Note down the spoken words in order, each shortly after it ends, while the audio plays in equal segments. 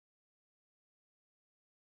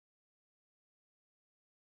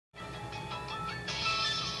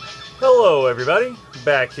Hello everybody,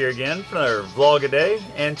 back here again for another vlog a day,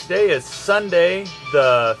 and today is Sunday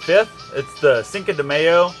the 5th. It's the Cinco de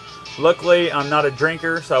Mayo. Luckily I'm not a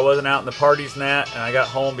drinker, so I wasn't out in the parties and that, and I got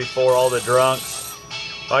home before all the drunks.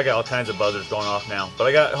 Well, I got all kinds of buzzers going off now, but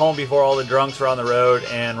I got home before all the drunks were on the road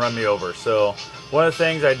and run me over. So one of the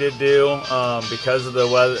things I did do, because of the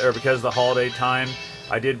weather, or because of the holiday time,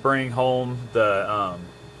 I did bring home the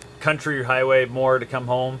country highway more to come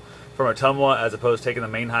home from Ottumwa, as opposed to taking the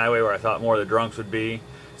main highway where I thought more of the drunks would be.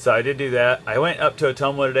 So I did do that. I went up to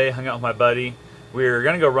Ottumwa today, hung out with my buddy. We were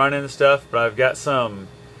gonna go running and stuff, but I've got some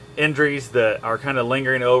injuries that are kind of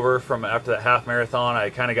lingering over from after that half marathon.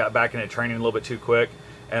 I kind of got back into training a little bit too quick,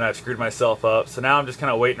 and I've screwed myself up. So now I'm just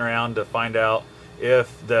kind of waiting around to find out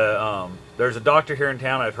if there's a doctor here in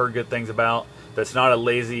town I've heard good things about that's not a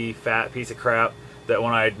lazy fat piece of crap, that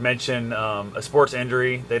when I mention a sports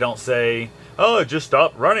injury, they don't say, oh, just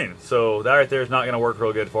stop running. So that right there is not going to work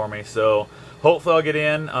real good for me. So hopefully I'll get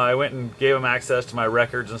in. I went and gave them access to my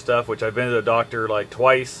records and stuff, which I've been to the doctor like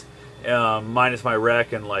twice, minus my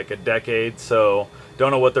rec, in like a decade. So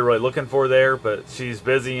don't know what they're really looking for there, but she's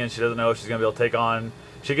busy and she doesn't know if she's going to be able to take on.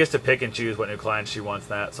 She gets to pick and choose what new clients she wants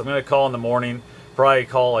that. So I'm going to call in the morning, probably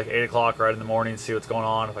call like 8 o'clock right in the morning, see what's going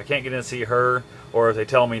on. If I can't get in to see her, or if they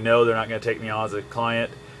tell me no, they're not going to take me on as a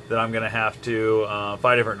client, then I'm going to have to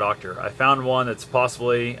find a different doctor. I found one that's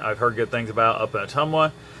possibly, I've heard good things about, up in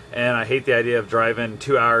Ottumwa, and I hate the idea of driving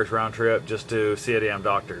 2 hours round trip just to see a damn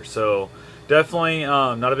doctor. So definitely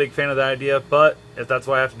not a big fan of that idea, but if that's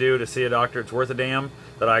what I have to do to see a doctor, it's worth a damn,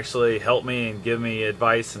 that actually help me and give me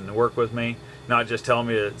advice and work with me, not just tell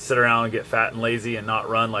me to sit around and get fat and lazy and not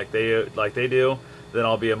run like they do, then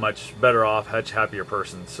I'll be a much better off, much happier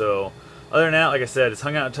person. So other than that, like I said, it's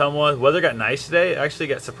hung out in Ottumwa. The weather got nice today. It actually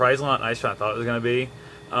got surprisingly a lot nicer than I thought it was going to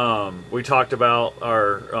be. We talked about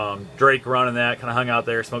our Drake run and that, kind of hung out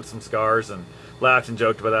there, smoked some cigars, and laughed and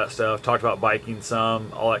joked about that stuff. Talked about biking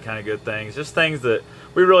some, all that kind of good things. Just things that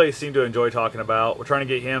we really seem to enjoy talking about. We're trying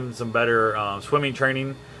to get him some better swimming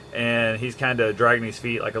training, and he's kind of dragging his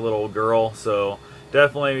feet like a little girl. So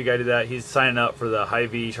definitely we got to do that. He's signing up for the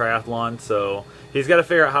Hy-Vee triathlon, so he's got to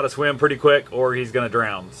figure out how to swim pretty quick or he's going to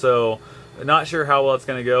drown. So not sure how well it's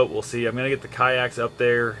going to go. We'll see. I'm going to get the kayaks up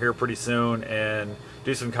there here pretty soon and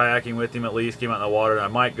do some kayaking with him, at least get him out in the water. And I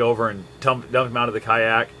might go over and dump him out of the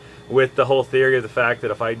kayak, with the whole theory of the fact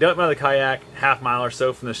that if I dump him out of the kayak half mile or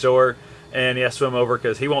so from the shore and he has to swim over,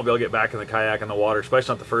 because he won't be able to get back in the kayak in the water,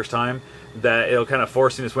 especially not the first time, that it'll kind of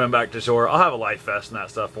force him to swim back to shore. I'll have a life vest and that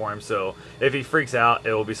stuff for him, so if he freaks out,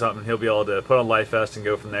 it will be something he'll be able to put on a life vest and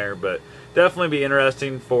go from there. But definitely be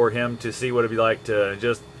interesting for him to see what it'd be like to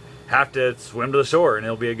just have to swim to the shore, and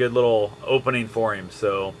it'll be a good little opening for him.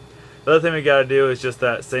 So the other thing we got to do is just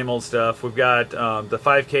that same old stuff. We've got the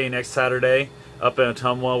 5K next Saturday up in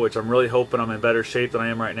Ottumwa, which I'm really hoping I'm in better shape than I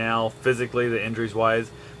am right now, physically, the injuries wise.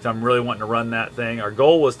 So I'm really wanting to run that thing. Our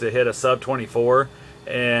goal was to hit a sub 24,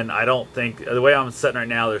 and I don't think, the way I'm sitting right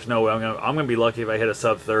now, there's no way. I'm gonna be lucky if I hit a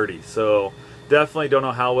sub 30. So definitely don't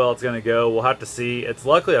know how well it's gonna go. We'll have to see. It's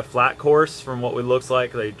luckily a flat course from what it looks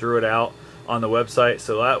like. They drew it out on the website,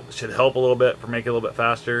 so that should help a little bit for making it a little bit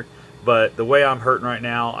faster. But the way I'm hurting right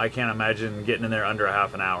now, I can't imagine getting in there under a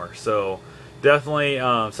half an hour. So definitely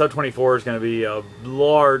sub 24 is going to be a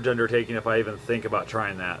large undertaking if I even think about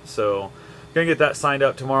trying that. So I'm going to get that signed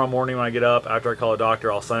up tomorrow morning when I get up. After I call a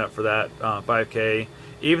doctor, I'll sign up for that 5K.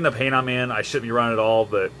 Even the pain I'm in, I shouldn't be running at all,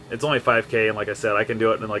 but it's only 5K, and like I said, I can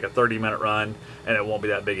do it in like a 30-minute run, and it won't be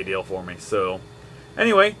that big a deal for me. So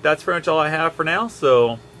anyway, that's pretty much all I have for now,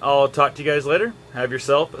 so I'll talk to you guys later. Have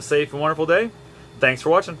yourself a safe and wonderful day. Thanks for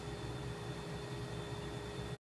watching.